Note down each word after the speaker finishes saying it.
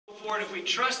forward, if we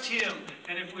trust Him,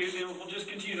 and if we'll just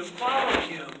continue to follow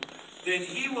Him, then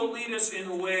He will lead us in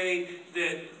a way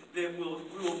that we will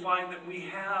find that we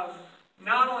have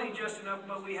not only just enough,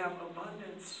 but we have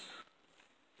abundance.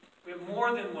 We have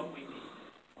more than what we need.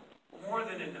 More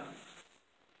than enough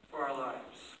for our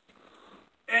lives.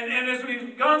 And as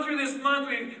we've gone through this month,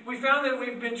 we found that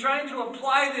we've been trying to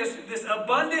apply this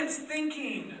abundance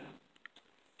thinking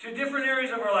to different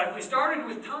areas of our life. We started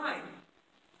with time.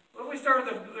 Well,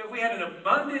 we had an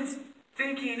abundance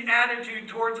thinking attitude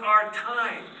towards our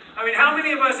time. I mean, how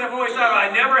many of us have always thought, I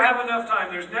never have enough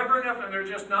time. There's never enough time. There's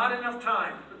just not enough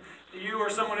time. You or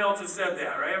someone else has said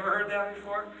that, right? Ever heard that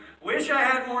before? Wish I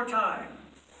had more time.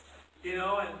 You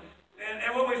know,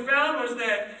 and what we found was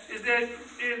that to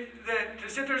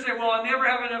sit there and say, well, I'll never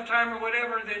have enough time or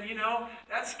whatever, then, you know,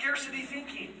 that's scarcity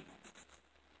thinking.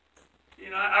 You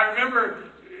know, I remember,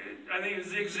 I think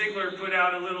Zig Ziglar put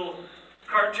out a little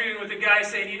cartoon with a guy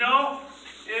saying, you know,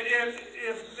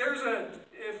 if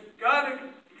God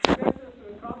expects us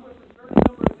to accomplish a certain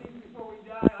number of things before we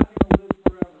die, I'm going to live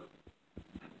forever.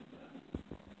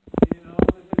 You know,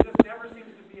 there just never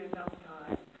seems to be enough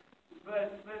time.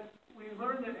 But we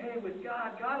learned that, hey, with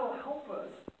God will help us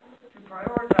to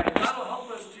prioritize. God will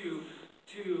help us to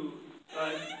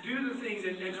do the things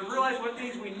and to realize what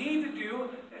things we need to do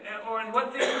and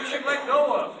what things we should let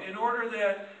go of in order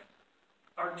that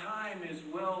our time is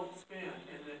well spent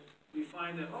and that we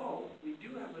find that, oh, we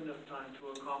do have enough time to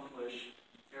accomplish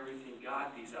everything God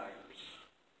desires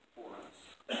for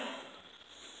us.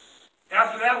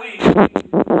 After that, we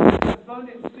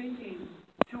abundance thinking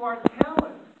to our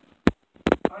talents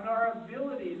and our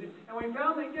abilities. And we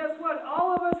found that, guess what?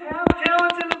 All of us have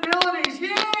talents and abilities.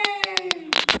 Yay!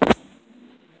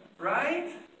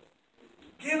 Right?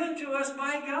 Given to us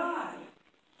by God.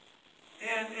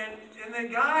 And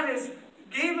that God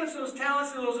gave us those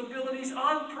talents and those abilities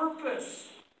on purpose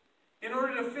in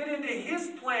order to fit into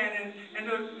His plan and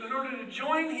in order to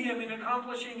join Him in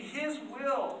accomplishing His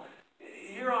will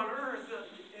here on earth.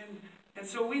 And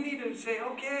so we need to say,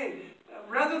 okay,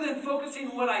 rather than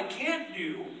focusing on what I can't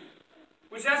do,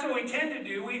 which that's what we tend to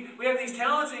do. We have these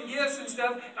talents and gifts and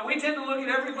stuff, and we tend to look at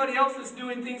everybody else that's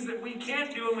doing things that we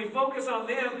can't do, and we focus on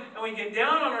them, and we get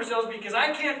down on ourselves because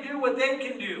I can't do what they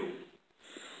can do.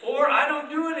 Or I don't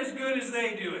do it as good as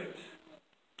they do it.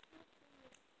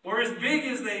 Or as big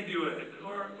as they do it.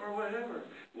 Or whatever.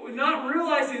 We're not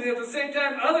realizing that at the same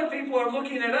time other people are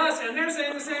looking at us and they're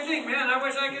saying the same thing. Man, I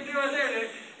wish I could do it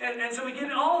there. And so we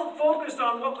get all focused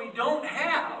on what we don't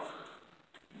have.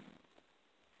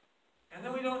 And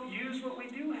then we don't use what we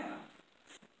do have.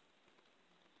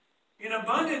 In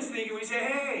abundance thinking, we say,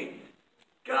 hey,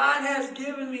 God has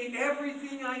given me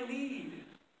everything I need.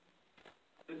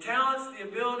 The talents, the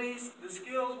abilities, the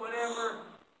skills, whatever,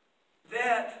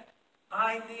 that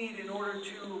I need in order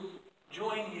to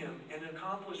join Him and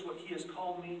accomplish what He has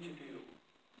called me to do.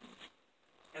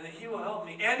 And that He will help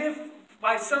me. And if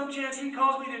by some chance He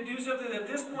calls me to do something that at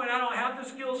this point I don't have the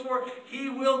skills for, He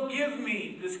will give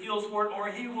me the skills for it,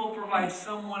 or He will provide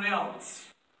someone else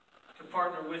to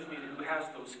partner with me who has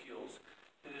those skills,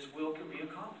 that His will can be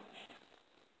accomplished.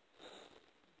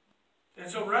 And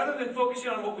so rather than focusing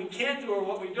on what we can't do or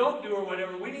what we don't do or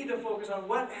whatever, we need to focus on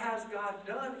what has God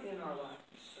done in our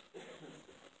lives.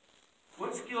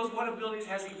 What skills, what abilities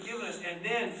has He given us? And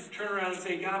then turn around and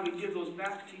say, God, we give those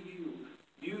back to You.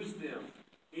 Use them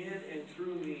in and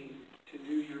through me to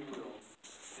do Your will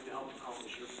and to help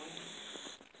accomplish Your plan.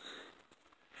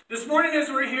 This morning as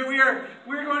we're here,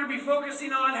 we're going to be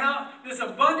focusing on how this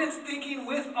abundance thinking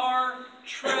with our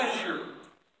treasure.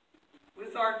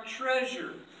 With our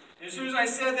treasure. And as soon as I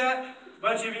said that, a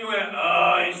bunch of you went,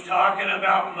 oh, he's talking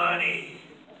about money.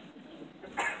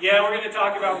 Yeah, we're going to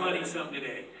talk about money some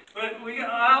today. But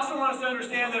I also want us to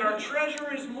understand that our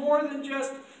treasure is more than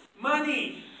just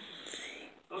money.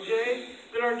 Okay?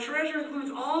 That our treasure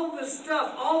includes all the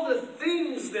stuff, all the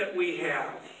things that we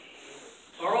have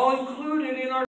are all included in our